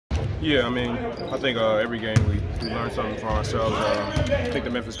Yeah, I mean, I think every game we learned something from ourselves. I think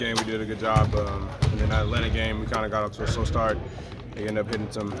the Memphis game we did a good job, and then that Atlanta game we kind of got up to a slow start. They ended up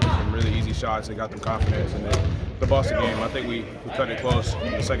hitting some really easy shots. They got them confidence, and then the Boston game, I think we cut it close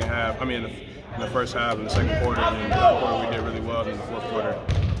in the second half. I mean, in the first half, in the second quarter, and then the third quarter we did really well. In the fourth quarter,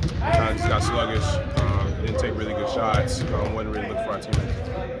 we kind of just got sluggish. Didn't take really good shots. Wasn't really looking for our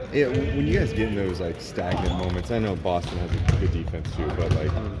teammates. Yeah, when you guys get in those like stagnant moments, I know Boston has a good defense too, but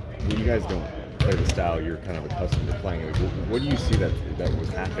like when you guys don't play the style you're kind of accustomed to playing, like, what do you see that was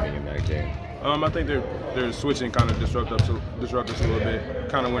happening in that game? I think they're switching, kind of disrupt us a little bit,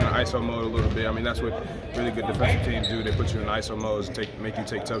 kind of went in ISO mode a little bit. I mean, that's what really good defensive teams do. They put you in ISO mode, make you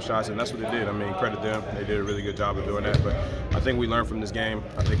take tough shots, and that's what they did. I mean, credit them. They did a really good job of doing that. But I think we learned from this game.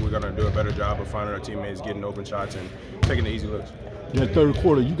 I think we're going to do a better job of finding our teammates, getting open shots, and taking the easy looks. In the third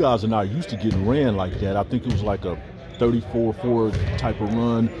quarter, you guys are not used to getting ran like that. I think it was like a 34-4 type of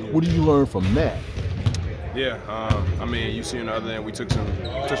run. What did you learn from that? Yeah, I mean, you see on the other end, we took some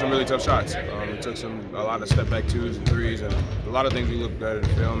really tough shots. We took a lot of step back twos and threes, and a lot of things we looked at in the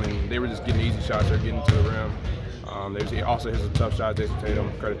film, and they were just getting easy shots. They're getting to the rim. He also hit some tough shots. Jason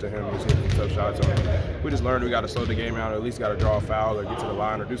Tatum, credit to him, he's hitting some tough shots. We just learned we got to slow the game down, or at least got to draw a foul, or get to the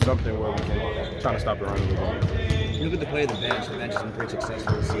line, or do something where we can try to stop the run a little bit. You look at the play of the bench. The bench has been pretty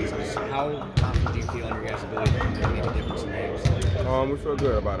successful this season. How confident do you feel in your guys' ability to make a difference in games? We feel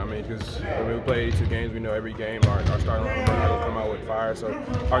good about it. I mean, because when we play 82 games, we know every game our starting lineup will come out with fire. So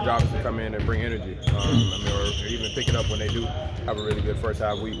our job is to come in and bring energy. I mean, or even pick it up when they do have a really good first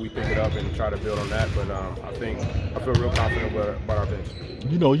half. We pick it up and try to build on that. But I feel real confident about our bench.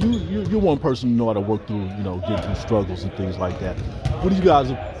 You know, you're one person who know how to work through, get through struggles and things like that. What are you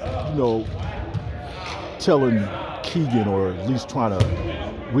guys, telling Keegan, or at least trying to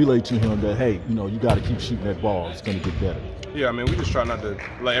relay to him that, hey, you got to keep shooting that ball. It's going to get better. Yeah, I mean, we just try not to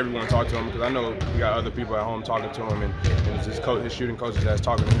let everyone talk to him, because I know we got other people at home talking to him, and it's his shooting coaches that's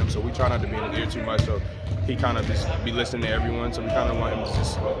talking to him. So we try not to be in his ear too much, so he kind of just be listening to everyone. So we kind of want him to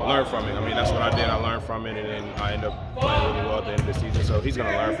just learn from it. I mean, that's what I did. I learned from it, and then I end up playing really well at the end of the season. So he's going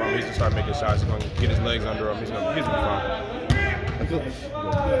to learn from it. He's going to start making shots. He's going to get his legs under him. He's going to be fine. I feel like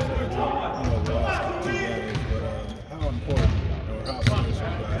the last 2 games, but how important or how serious are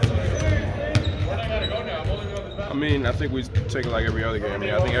you guys? I mean, I think we take it like every other game. I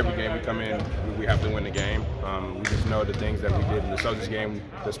mean, I think every game we come in, we have to win the game. We just know the things that we did in the Celtics game,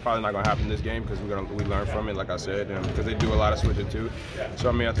 that's probably not going to happen in this game, because we learn from it, like I said, because they do a lot of switching too. So,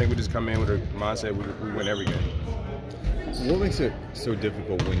 I mean, I think we just come in with a mindset we win every game. What makes it so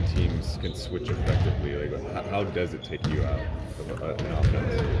difficult when teams can switch effectively? Like, how does it take you out of an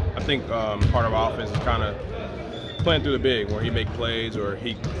offense? I think part of our offense is kind of playing through the big, where he make plays, or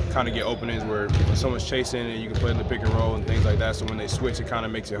he kind of get openings where someone's chasing and you can play in the pick and roll and things like that. So when they switch, it kind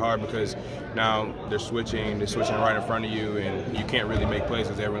of makes it hard, because now they're switching right in front of you, and you can't really make plays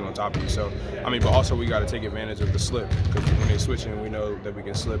because everyone's on top of you. So, I mean, but also we got to take advantage of the slip, because when they're switching, we know that we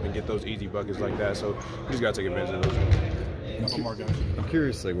can slip and get those easy buckets like that. So we just got to take advantage of those. I'm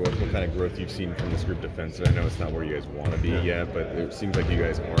curious, like, what kind of growth you've seen from this group defensive. I know it's not where you guys want to be yet, but it seems like you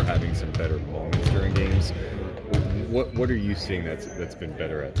guys are having some better moments during games. What are you seeing that's been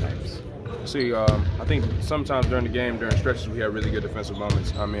better at times? See, I think sometimes during the game, during stretches, we have really good defensive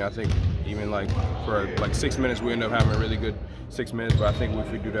moments. I mean, I think even for 6 minutes, we end up having a really good 6 minutes. But I think if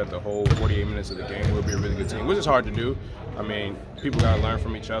we do that the whole 48 minutes of the game, we'll be a really good team, which is hard to do. I mean, people got to learn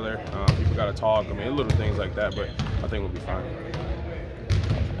from each other. People got to talk. I mean, little things like that. But I think we'll be fine.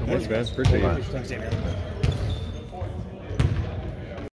 Thanks, man. Appreciate it. Thanks, David.